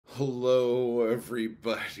Hello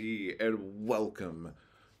everybody and welcome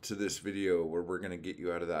to this video where we're going to get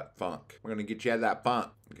you out of that funk. We're going to get you out of that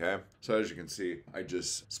funk, okay? So as you can see, I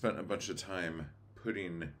just spent a bunch of time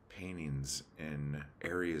putting paintings in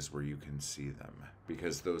areas where you can see them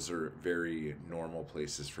because those are very normal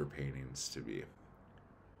places for paintings to be.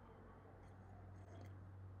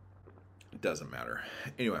 It doesn't matter.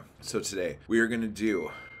 Anyway, so today we are going to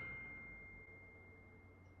do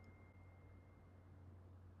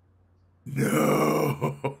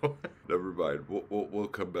No, never mind. We'll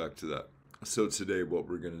come back to that. So today, what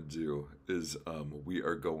we're gonna do is we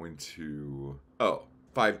are going to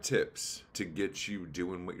 5 tips to get you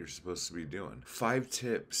doing what you're supposed to be doing. 5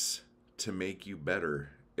 tips to make you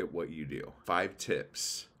better at what you do. 5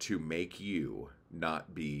 tips to make you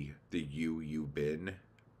not be the you've been,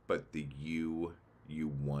 but the you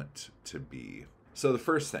want to be. So the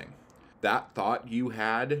first thing, that thought you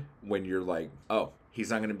had when you're like, oh, he's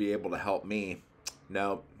not going to be able to help me.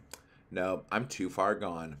 No, I'm too far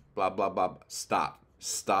gone. Blah, blah, blah.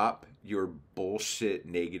 Stop your bullshit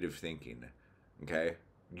negative thinking, okay?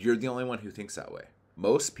 You're the only one who thinks that way.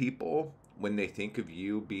 Most people, when they think of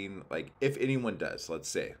you being like, if anyone does,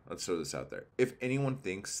 let's throw this out there. If anyone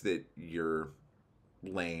thinks that you're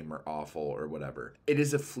lame or awful or whatever, it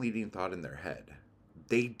is a fleeting thought in their head.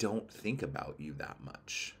 They don't think about you that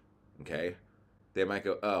much, okay? They might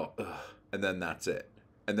go, oh, ugh, and then that's it.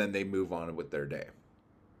 And then they move on with their day.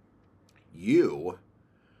 You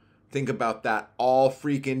think about that all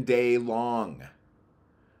freaking day long.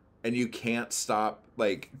 And you can't stop,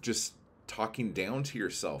 like, just talking down to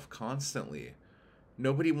yourself constantly.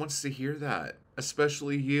 Nobody wants to hear that,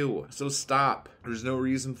 especially you. So stop. There's no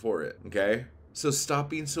reason for it, okay? So stop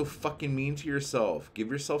being so fucking mean to yourself. Give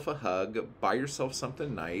yourself a hug. Buy yourself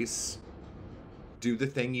something nice. Do the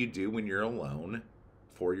thing you do when you're alone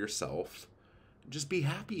for yourself. Just be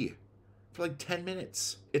happy for like 10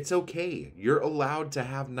 minutes. It's okay. You're allowed to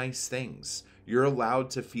have nice things. You're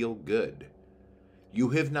allowed to feel good. You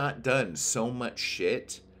have not done so much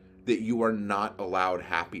shit that you are not allowed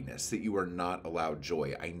happiness, that you are not allowed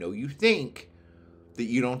joy. I know you think that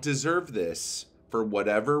you don't deserve this for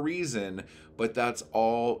whatever reason, but that's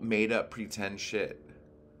all made up pretend shit.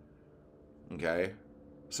 Okay?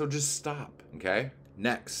 So just stop, okay?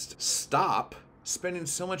 Next, stop spending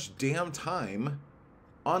so much damn time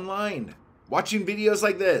online watching videos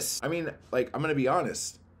like this. I mean, like, I'm gonna be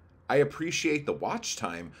honest. I appreciate the watch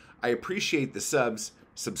time. I appreciate the subs.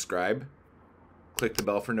 Subscribe. Click the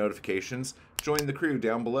bell for notifications. Join the crew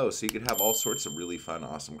down below so you can have all sorts of really fun,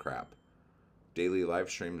 awesome crap. Daily live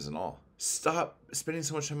streams and all. Stop spending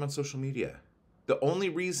so much time on social media. The only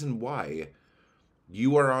reason why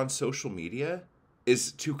you are on social media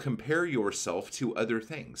is to compare yourself to other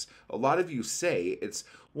things. A lot of you say it's,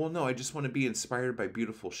 well, no, I just want to be inspired by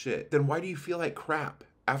beautiful shit. Then why do you feel like crap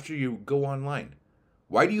after you go online?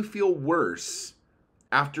 Why do you feel worse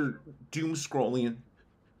after doom scrolling?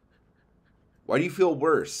 Why do you feel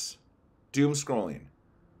worse doom scrolling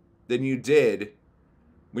than you did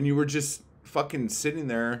when you were just fucking sitting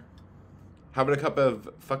there having a cup of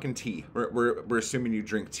fucking tea? We're assuming you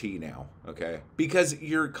drink tea now, okay? Because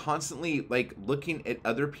you're constantly like looking at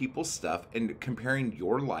other people's stuff and comparing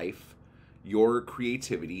your life, your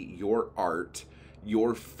creativity, your art,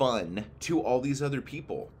 your fun to all these other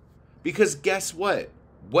people. Because guess what?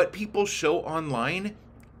 What people show online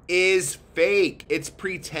is fake. It's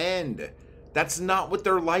pretend. That's not what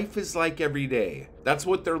their life is like every day. That's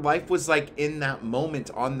what their life was like in that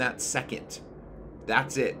moment, on that second.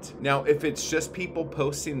 That's it. Now, if it's just people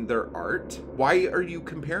posting their art, why are you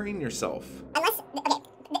comparing yourself? Unless, okay,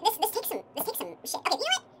 this takes some shit. Okay, you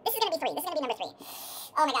know what? This is gonna be 3. This is gonna be number 3.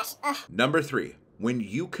 Oh my gosh. Ugh. Number 3, when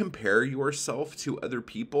you compare yourself to other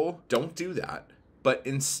people, don't do that. But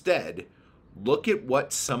instead, look at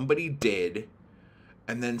what somebody did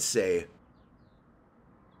and then say,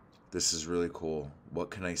 this is really cool.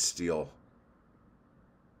 What can I steal?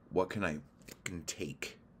 What can I fucking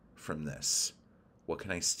take from this? What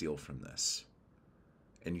can I steal from this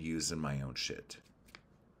and use in my own shit?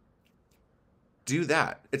 Do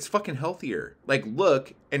that. It's fucking healthier. Like,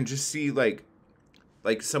 look and just see like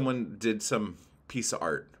someone did some piece of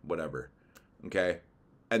art, whatever, okay?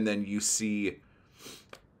 And then you see,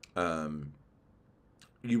 you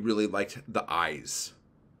really liked the eyes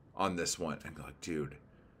on this one. And go like, dude,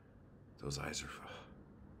 those eyes are...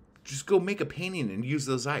 Just go make a painting and use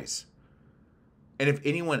those eyes. And if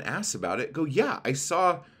anyone asks about it, go, yeah, I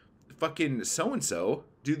saw fucking so-and-so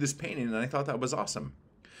do this painting and I thought that was awesome.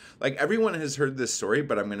 Like, everyone has heard this story,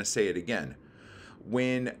 but I'm going to say it again.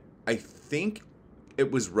 When I think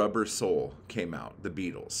it was Rubber Soul came out, the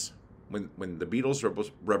Beatles, when the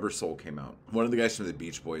Beatles' Rubber Soul came out, one of the guys from the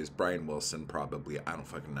Beach Boys, Brian Wilson probably, I don't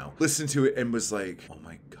fucking know, listened to it and was like, oh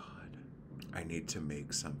my God, I need to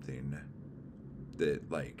make something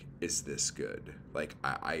that, like, is this good. Like,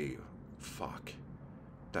 fuck,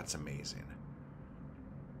 that's amazing.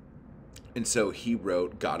 And so he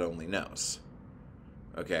wrote God Only Knows,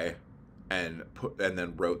 okay? And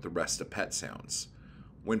then wrote the rest of Pet Sounds.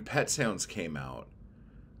 When Pet Sounds came out,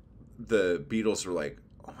 the Beatles were like,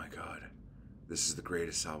 oh my God, this is the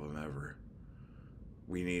greatest album ever.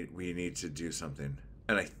 We need to do something.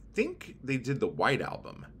 And I think they did the White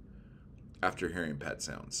Album after hearing Pet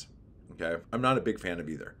Sounds. Okay? I'm not a big fan of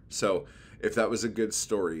either. So if that was a good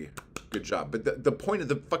story, good job. But the point of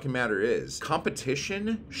the fucking matter is,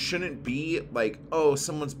 competition shouldn't be like, oh,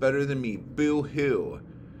 someone's better than me, boo-hoo.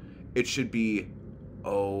 It should be,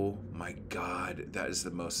 oh my God, that is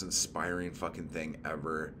the most inspiring fucking thing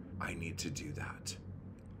ever. I need to do that.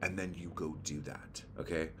 And then you go do that,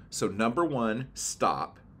 okay? So number 1,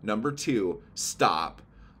 stop. Number 2, stop.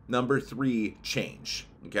 Number 3, change,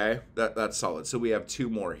 okay? That's solid. So we have 2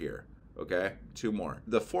 more here, okay? 2 more.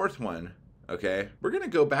 The 4th one, okay, we're going to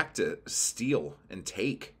go back to steal and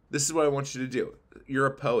take. This is what I want you to do. You're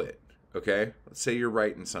a poet, okay? Let's say you're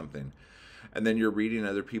writing something, and then you're reading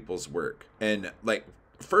other people's work. And, like,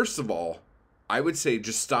 first of all, I would say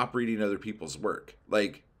just stop reading other people's work.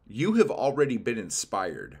 Like, you have already been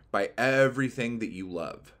inspired by everything that you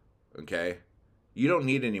love, okay? You don't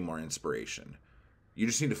need any more inspiration. You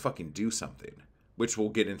just need to fucking do something, which we'll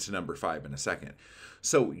get into number 5 in a second.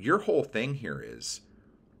 So your whole thing here is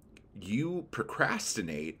you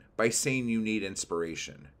procrastinate by saying you need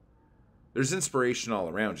inspiration. There's inspiration all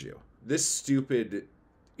around you. This stupid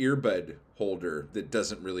earbud holder that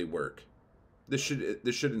doesn't really work, this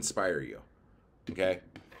should inspire you, okay?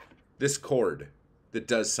 This cord that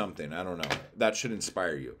does something, I don't know, that should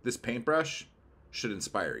inspire you. This paintbrush should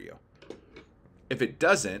inspire you. If it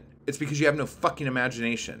doesn't, it's because you have no fucking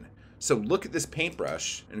imagination. So look at this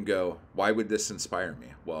paintbrush and go, why would this inspire me?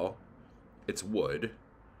 Well, it's wood.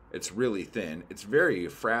 It's really thin. It's very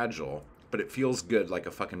fragile, but it feels good like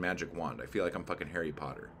a fucking magic wand. I feel like I'm fucking Harry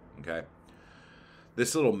Potter, okay?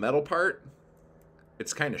 This little metal part,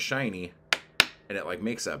 it's kind of shiny, and it like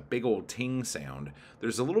makes a big old ting sound.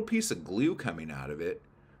 There's a little piece of glue coming out of it,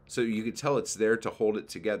 so you could tell it's there to hold it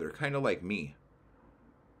together, kind of like me.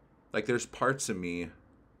 Like there's parts of me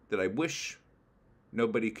that I wish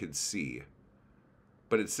nobody could see,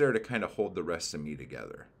 but it's there to kind of hold the rest of me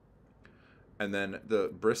together. And then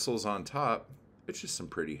the bristles on top, it's just some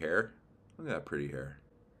pretty hair. Look at that pretty hair.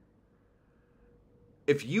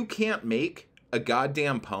 If you can't make a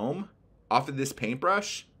goddamn poem off of this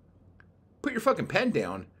paintbrush, put your fucking pen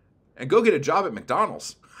down and go get a job at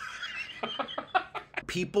McDonald's.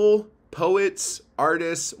 People, poets,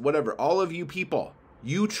 artists, whatever, all of you people,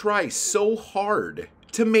 you try so hard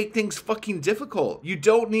to make things fucking difficult. You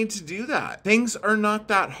don't need to do that. Things are not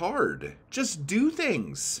that hard. Just do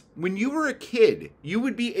things. When you were a kid, you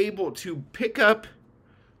would be able to pick up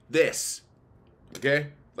this, okay?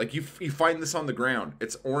 Like you find this on the ground.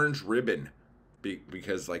 It's orange ribbon.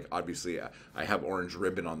 Because, like, obviously I have orange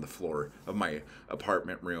ribbon on the floor of my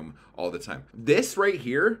apartment room all the time. This right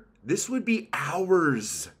here, this would be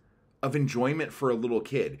hours of enjoyment for a little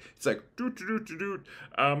kid. It's like,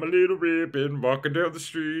 I'm a little ribbon walking down the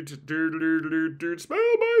street, smell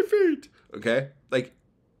my feet. Okay? Like,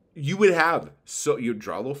 you would have, so you'd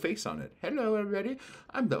draw a little face on it. Hello, everybody.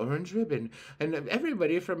 I'm the orange ribbon. And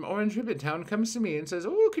everybody from Orange Ribbon Town comes to me and says,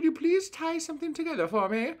 oh, could you please tie something together for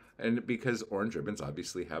me? And because orange ribbons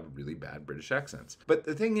obviously have really bad British accents. But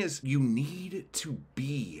the thing is, you need to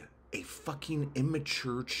be a fucking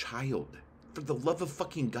immature child. For the love of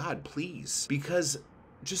fucking God, please. Because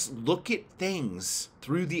just look at things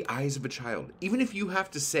through the eyes of a child. Even if you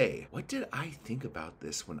have to say, what did I think about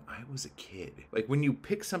this when I was a kid? Like when you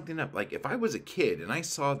pick something up, like if I was a kid and I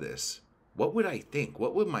saw this, what would I think?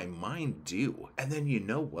 What would my mind do? And then you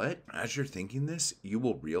know what? As you're thinking this, you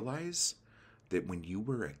will realize that when you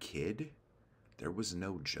were a kid, there was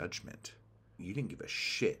no judgment. You didn't give a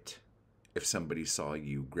shit if somebody saw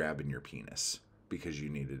you grabbing your penis because you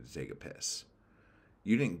needed to take a piss.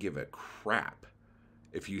 You didn't give a crap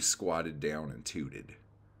if you squatted down and tooted,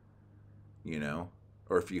 you know?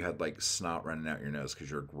 Or if you had like snot running out your nose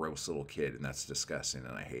because you're a gross little kid and that's disgusting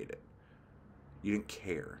and I hate it. You didn't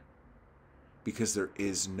care. Because there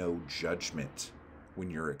is no judgment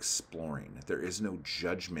when you're exploring. There is no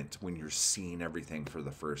judgment when you're seeing everything for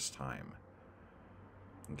the first time.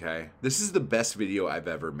 Okay? This is the best video I've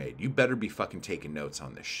ever made. You better be fucking taking notes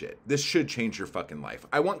on this shit. This should change your fucking life.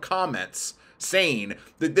 I want comments saying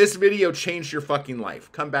that this video changed your fucking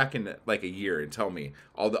life. Come back in like a year and tell me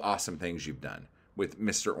all the awesome things you've done with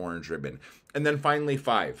Mr. Orange Ribbon. And then finally,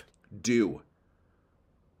 5, do.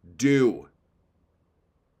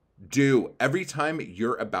 Every time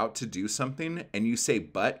you're about to do something and you say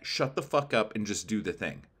but, shut the fuck up and just do the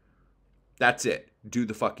thing. That's it. Do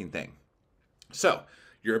the fucking thing. So,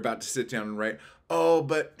 you're about to sit down and write, oh,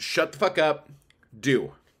 but shut the fuck up.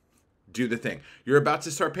 Do the thing. You're about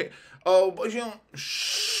to start paying. Oh, but you don't.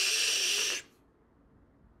 Shh.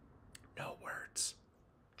 No words.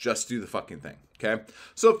 Just do the fucking thing. Okay?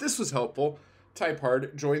 So if this was helpful, type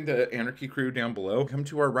hard, join the Anarchy crew down below, come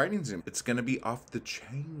to our writing Zoom. It's going to be off the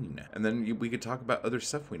chain. And then we could talk about other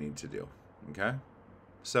stuff we need to do. Okay?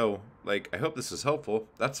 So, like, I hope this was helpful.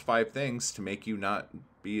 That's 5 things to make you not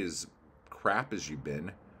be as crap as you've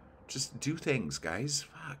been. Just do things, guys.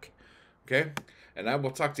 Fuck. Okay? And I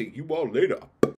will talk to you all later.